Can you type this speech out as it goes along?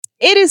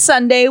It is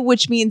Sunday,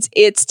 which means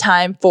it's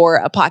time for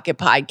a Pocket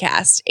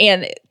Podcast.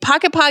 And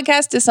Pocket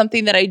Podcast is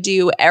something that I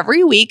do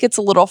every week. It's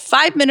a little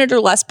 5-minute or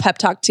less pep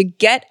talk to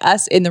get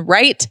us in the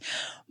right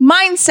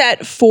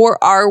mindset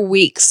for our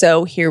week.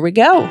 So here we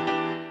go.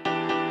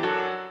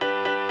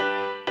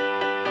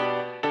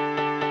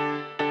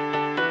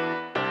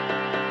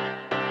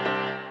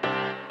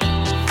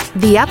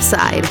 The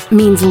upside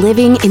means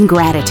living in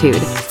gratitude,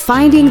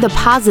 finding the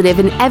positive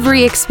in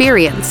every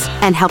experience,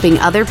 and helping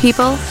other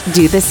people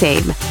do the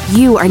same.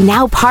 You are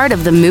now part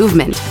of the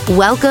movement.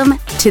 Welcome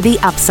to The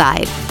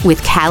Upside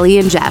with Callie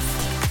and Jeff.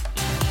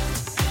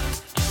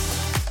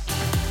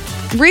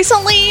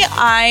 Recently,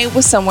 I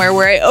was somewhere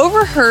where I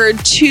overheard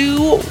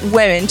two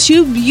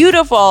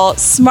beautiful,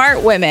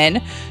 smart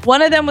women.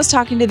 One of them was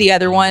talking to the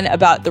other one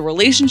about the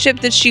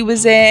relationship that she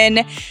was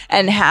in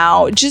and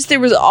how just there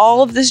was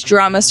all of this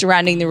drama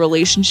surrounding the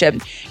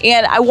relationship.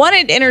 And I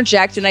wanted to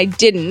interject, and I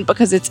didn't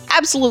because it's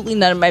absolutely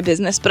none of my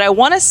business. But I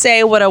want to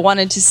say what I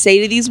wanted to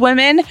say to these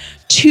women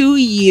to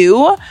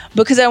you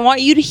because I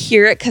want you to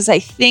hear it because I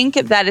think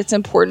that it's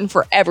important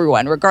for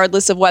everyone,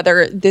 regardless of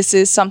whether this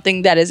is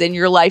something that is in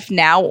your life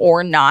now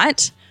or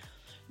not.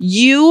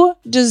 You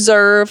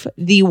deserve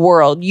the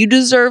world. You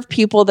deserve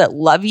people that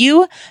love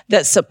you,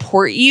 that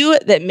support you,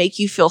 that make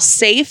you feel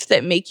safe,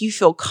 that make you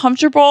feel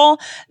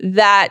comfortable,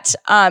 that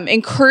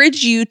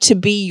encourage you to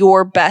be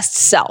your best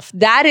self.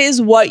 That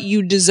is what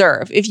you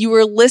deserve. If you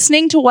were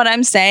listening to what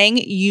I'm saying,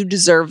 you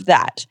deserve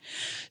that.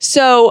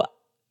 So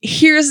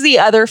here's the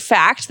other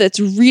fact that's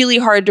really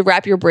hard to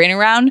wrap your brain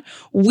around.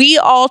 We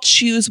all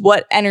choose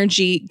what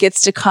energy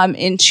gets to come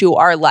into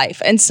our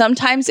life. And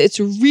sometimes it's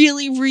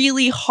really,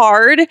 really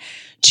hard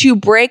to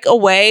break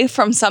away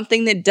from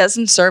something that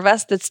doesn't serve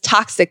us, that's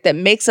toxic, that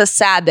makes us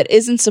sad, that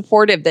isn't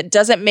supportive, that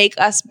doesn't make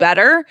us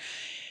better,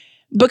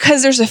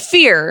 because there's a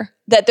fear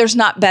that there's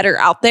not better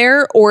out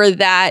there, or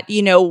that,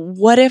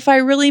 what if I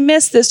really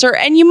miss this?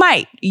 And you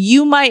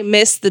might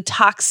miss the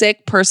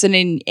toxic person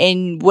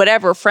in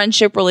whatever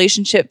friendship,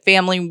 relationship,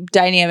 family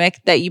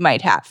dynamic that you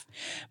might have.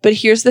 But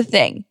here's the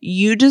thing.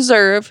 You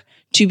deserve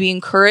to be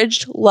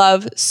encouraged,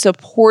 loved,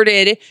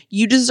 supported.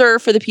 You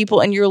deserve for the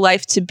people in your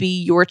life to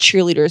be your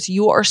cheerleaders.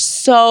 You are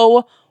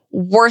so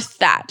worth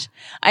that.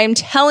 I am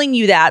telling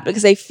you that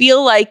because I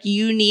feel like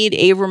you need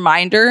a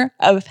reminder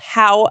of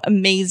how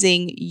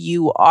amazing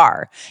you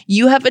are.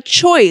 You have a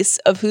choice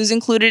of who's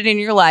included in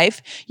your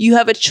life. You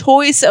have a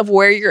choice of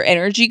where your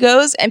energy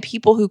goes, and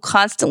people who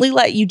constantly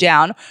let you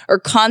down or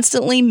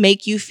constantly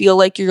make you feel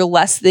like you're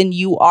less than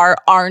you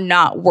are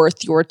not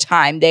worth your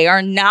time. They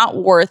are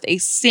not worth a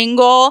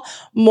single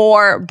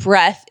more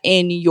breath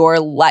in your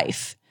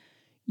life.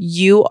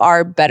 You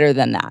are better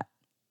than that.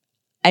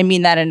 I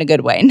mean that in a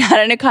good way, not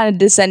in a kind of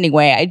descending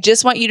way. I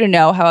just want you to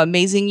know how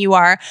amazing you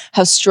are,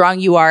 how strong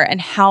you are, and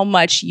how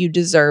much you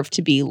deserve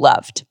to be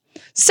loved.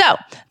 So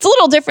it's a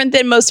little different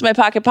than most of my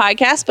Pocket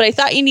Podcasts, but I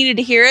thought you needed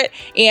to hear it.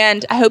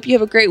 And I hope you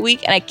have a great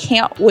week. And I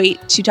can't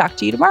wait to talk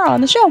to you tomorrow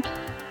on the show.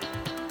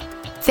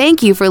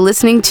 Thank you for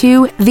listening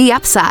to The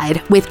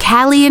Upside with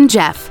Callie and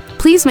Jeff.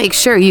 Please make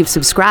sure you've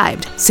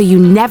subscribed so you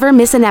never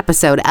miss an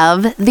episode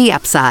of The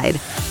Upside.